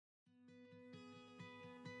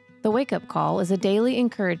The Wake Up Call is a daily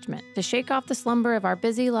encouragement to shake off the slumber of our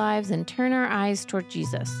busy lives and turn our eyes toward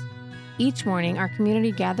Jesus. Each morning, our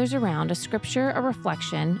community gathers around a scripture, a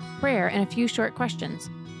reflection, prayer, and a few short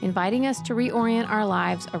questions, inviting us to reorient our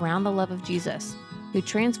lives around the love of Jesus, who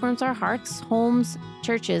transforms our hearts, homes,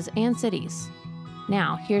 churches, and cities.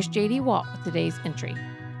 Now, here's J.D. Walt with today's entry.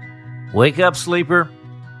 Wake up, sleeper,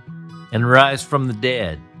 and rise from the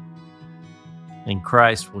dead, and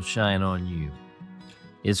Christ will shine on you.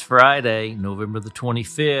 It's Friday, November the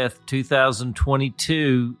 25th,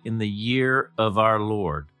 2022, in the year of our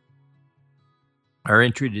Lord. Our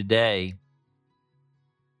entry today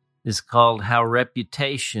is called How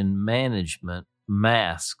Reputation Management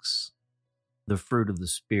Masks the Fruit of the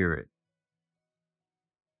Spirit.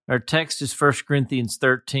 Our text is 1 Corinthians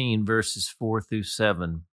 13, verses 4 through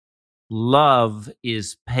 7. Love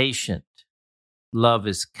is patient. Love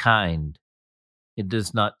is kind. It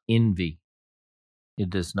does not envy. It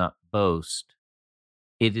does not boast.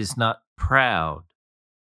 It is not proud.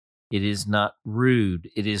 It is not rude.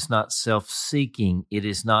 It is not self-seeking. It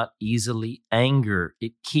is not easily angered.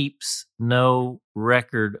 It keeps no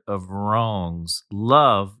record of wrongs.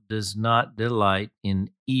 Love does not delight in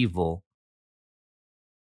evil,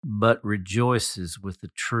 but rejoices with the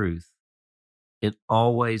truth. It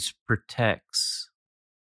always protects,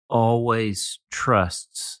 always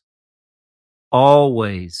trusts,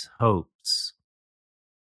 always hopes,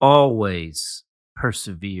 always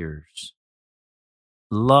perseveres.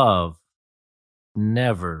 Love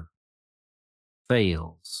never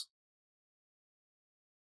fails.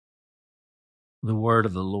 The word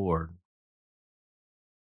of the Lord.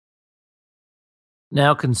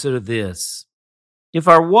 Now consider this. If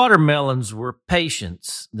our watermelons were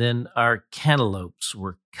patience, then our cantaloupes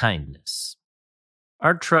were kindness.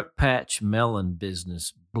 Our truck patch melon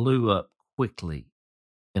business blew up quickly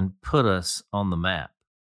and put us on the map.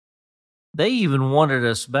 They even wanted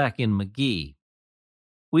us back in McGee.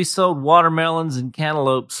 We sold watermelons and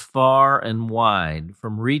cantaloupes far and wide,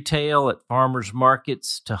 from retail at farmers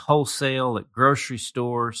markets to wholesale at grocery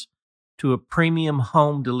stores to a premium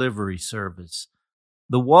home delivery service.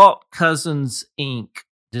 The Walt Cousins Inc.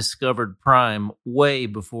 discovered Prime way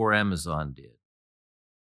before Amazon did.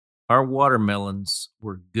 Our watermelons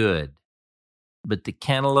were good, but the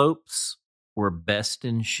cantaloupes were best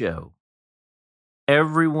in show.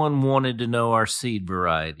 Everyone wanted to know our seed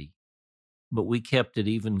variety, but we kept it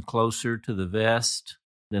even closer to the vest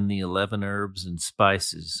than the 11 herbs and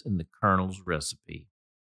spices in the Colonel's recipe.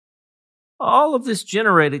 All of this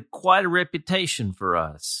generated quite a reputation for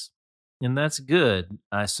us, and that's good,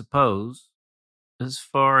 I suppose, as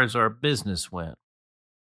far as our business went.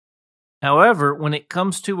 However, when it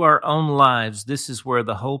comes to our own lives, this is where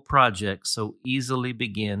the whole project so easily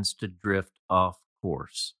begins to drift off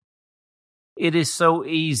course. It is so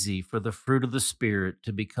easy for the fruit of the Spirit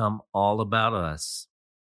to become all about us,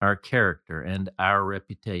 our character, and our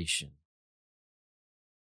reputation.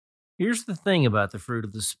 Here's the thing about the fruit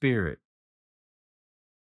of the Spirit.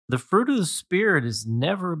 The fruit of the Spirit is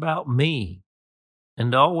never about me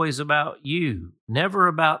and always about you, never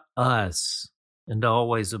about us and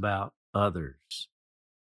always about others.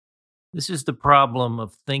 This is the problem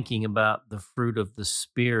of thinking about the fruit of the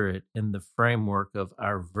Spirit in the framework of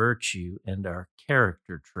our virtue and our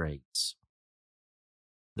character traits.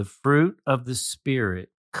 The fruit of the Spirit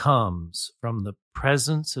comes from the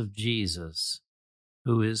presence of Jesus,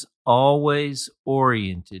 who is always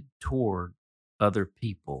oriented toward other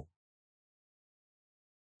people.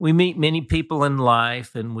 We meet many people in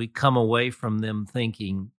life and we come away from them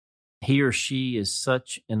thinking, he or she is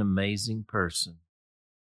such an amazing person.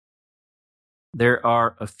 There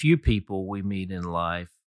are a few people we meet in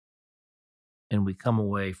life, and we come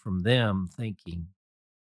away from them thinking,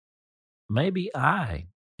 maybe I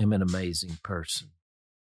am an amazing person.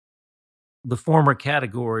 The former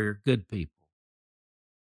category are good people.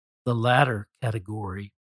 The latter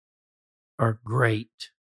category are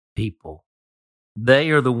great people.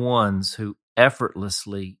 They are the ones who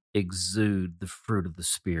effortlessly exude the fruit of the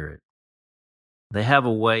Spirit. They have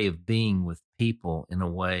a way of being with people in a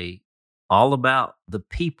way all about the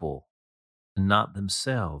people and not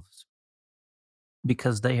themselves,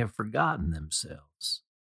 because they have forgotten themselves.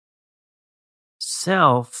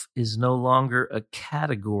 Self is no longer a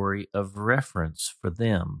category of reference for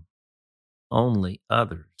them, only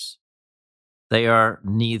others. They are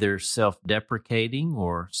neither self-deprecating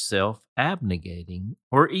or self-abnegating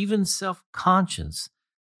or even self-conscious.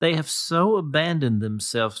 They have so abandoned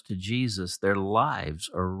themselves to Jesus, their lives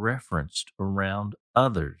are referenced around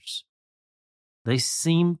others. They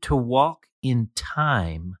seem to walk in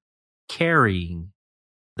time, carrying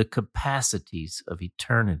the capacities of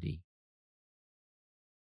eternity.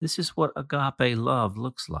 This is what agape love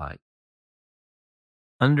looks like.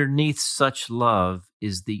 Underneath such love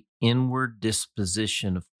is the inward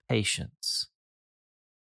disposition of patience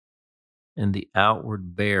and the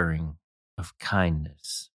outward bearing of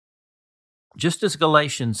kindness. Just as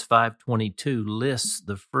Galatians 5:22 lists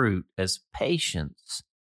the fruit as patience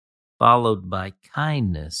followed by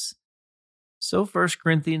kindness, so 1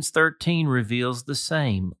 Corinthians 13 reveals the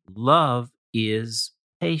same. Love is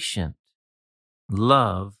patient.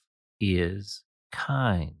 Love is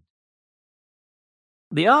kind.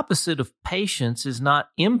 The opposite of patience is not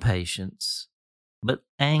impatience, but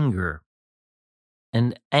anger.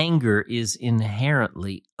 And anger is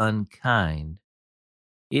inherently unkind.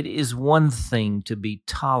 It is one thing to be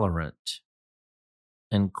tolerant,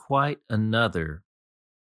 and quite another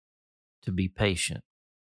to be patient.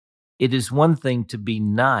 It is one thing to be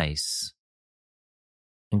nice,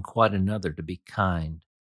 and quite another to be kind.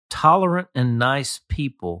 Tolerant and nice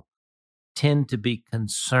people tend to be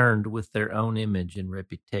concerned with their own image and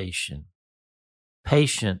reputation.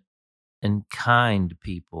 Patient and kind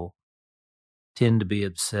people tend to be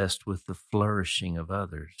obsessed with the flourishing of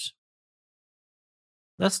others.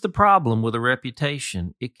 That's the problem with a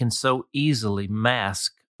reputation. It can so easily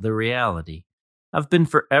mask the reality. I've been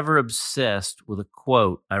forever obsessed with a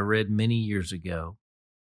quote I read many years ago.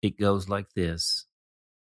 It goes like this: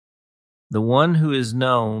 "The one who is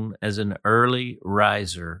known as an early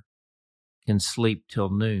riser can sleep till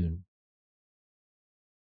noon."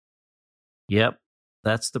 Yep,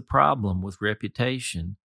 that's the problem with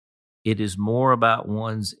reputation. It is more about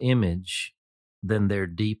one's image than their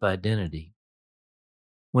deep identity.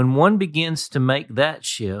 When one begins to make that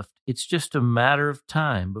shift, it's just a matter of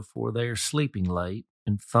time before they are sleeping late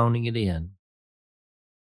and phoning it in.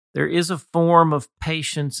 There is a form of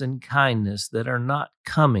patience and kindness that are not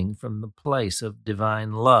coming from the place of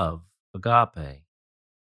divine love, agape,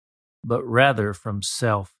 but rather from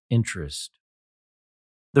self-interest.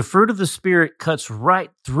 The fruit of the Spirit cuts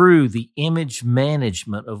right through the image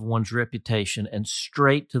management of one's reputation and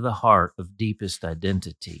straight to the heart of deepest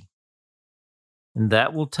identity. And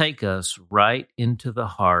that will take us right into the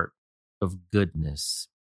heart of goodness.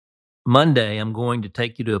 Monday, I'm going to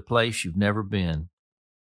take you to a place you've never been.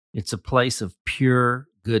 It's a place of pure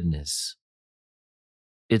goodness.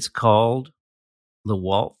 It's called the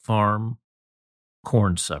Walt Farm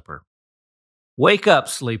Corn Supper. Wake up,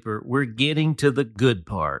 sleeper. We're getting to the good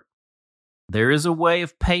part. There is a way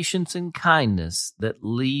of patience and kindness that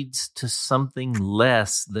leads to something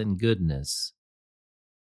less than goodness.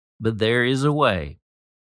 But there is a way,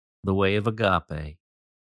 the way of agape,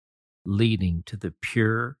 leading to the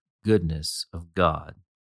pure goodness of God.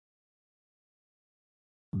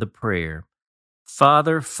 The prayer: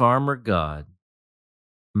 Father, Farmer God,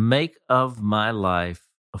 make of my life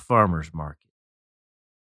a farmer's market.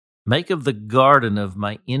 Make of the garden of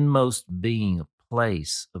my inmost being a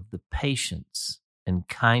place of the patience and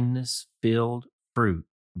kindness-filled fruit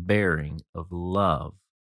bearing of love.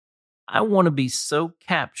 I want to be so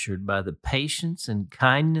captured by the patience and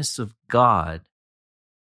kindness of God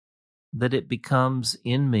that it becomes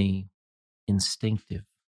in me instinctive,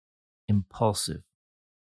 impulsive,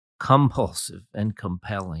 compulsive, and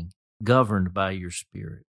compelling, governed by your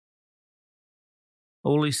Spirit.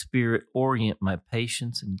 Holy Spirit, orient my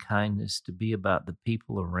patience and kindness to be about the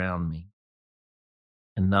people around me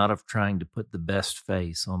and not of trying to put the best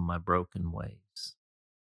face on my broken ways.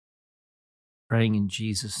 Praying in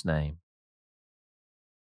Jesus' name.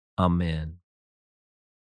 Amen.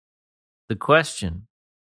 The question: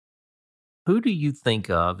 who do you think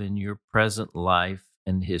of in your present life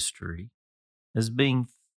and history as being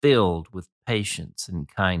filled with patience and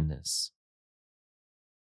kindness?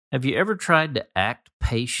 Have you ever tried to act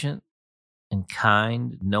patient and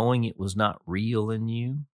kind, knowing it was not real in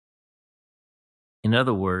you? In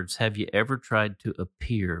other words, have you ever tried to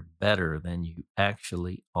appear better than you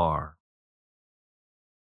actually are?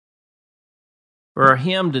 For our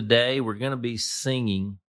hymn today, we're going to be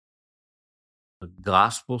singing a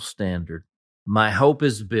gospel standard, My Hope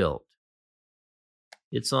is Built.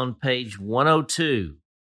 It's on page 102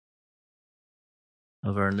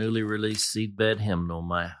 of our newly released Seedbed hymnal,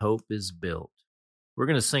 My Hope is Built. We're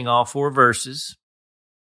going to sing all 4 verses.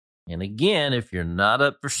 And again, if you're not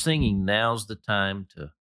up for singing, now's the time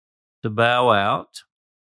to bow out.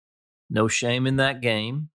 No shame in that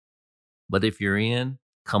game. But if you're in,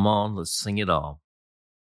 come on, let's sing it all.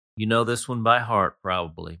 You know this one by heart,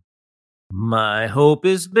 probably. My hope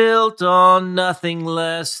is built on nothing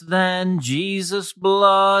less than Jesus'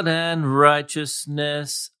 blood and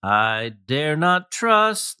righteousness. I dare not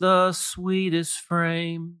trust the sweetest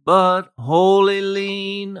frame, but wholly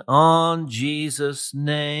lean on Jesus'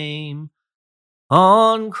 name.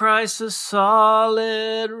 On Christ's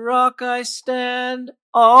solid rock I stand.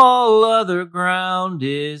 All other ground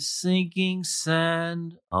is sinking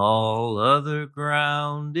sand. All other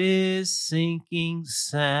ground is sinking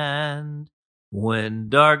sand. When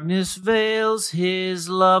darkness veils his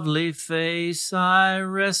lovely face, I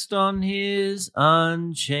rest on his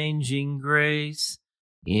unchanging grace.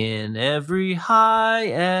 In every high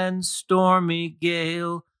and stormy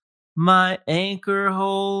gale, my anchor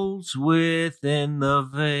holds within the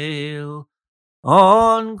veil.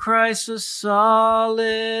 On Christ's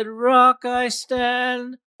solid rock I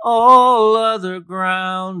stand. All other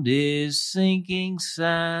ground is sinking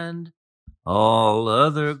sand. All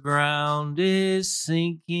other ground is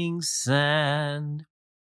sinking sand.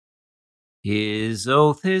 His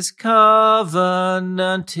oath, his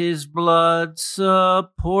covenant, his blood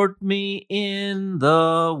support me in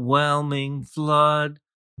the whelming flood.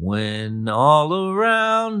 When all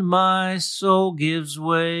around my soul gives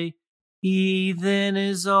way, he then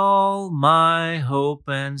is all my hope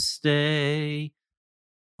and stay.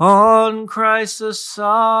 On Christ's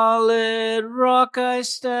solid rock I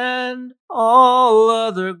stand. All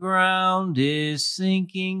other ground is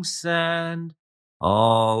sinking sand.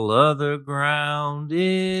 All other ground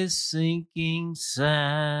is sinking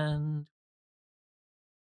sand.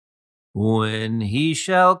 When he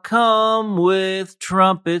shall come with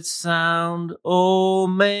trumpet sound, oh,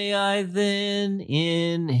 may I then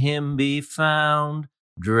in him be found,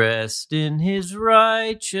 dressed in his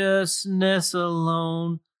righteousness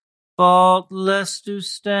alone, faultless to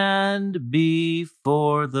stand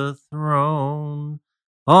before the throne.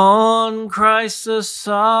 On Christ's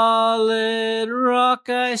solid rock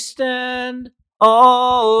I stand.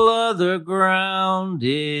 All other ground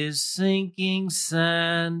is sinking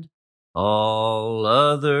sand. All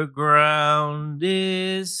other ground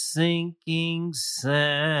is sinking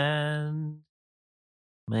sand.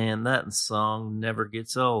 Man, that song never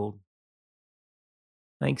gets old.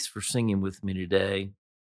 Thanks for singing with me today.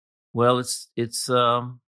 Well, it's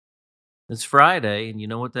Friday, and you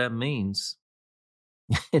know what that means.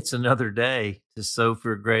 It's another day to sow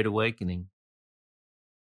for a great awakening.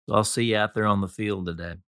 So I'll see you out there on the field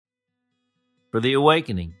today. For The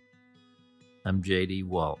Awakening, I'm J.D.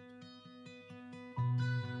 Walt.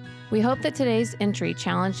 We hope that today's entry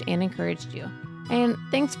challenged and encouraged you. And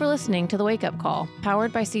thanks for listening to The Wake Up Call,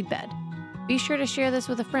 powered by Seedbed. Be sure to share this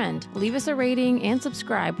with a friend, leave us a rating, and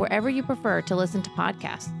subscribe wherever you prefer to listen to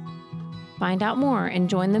podcasts. Find out more and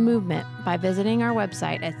join the movement by visiting our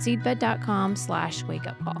website at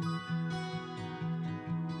seedbed.com/wakeupcall.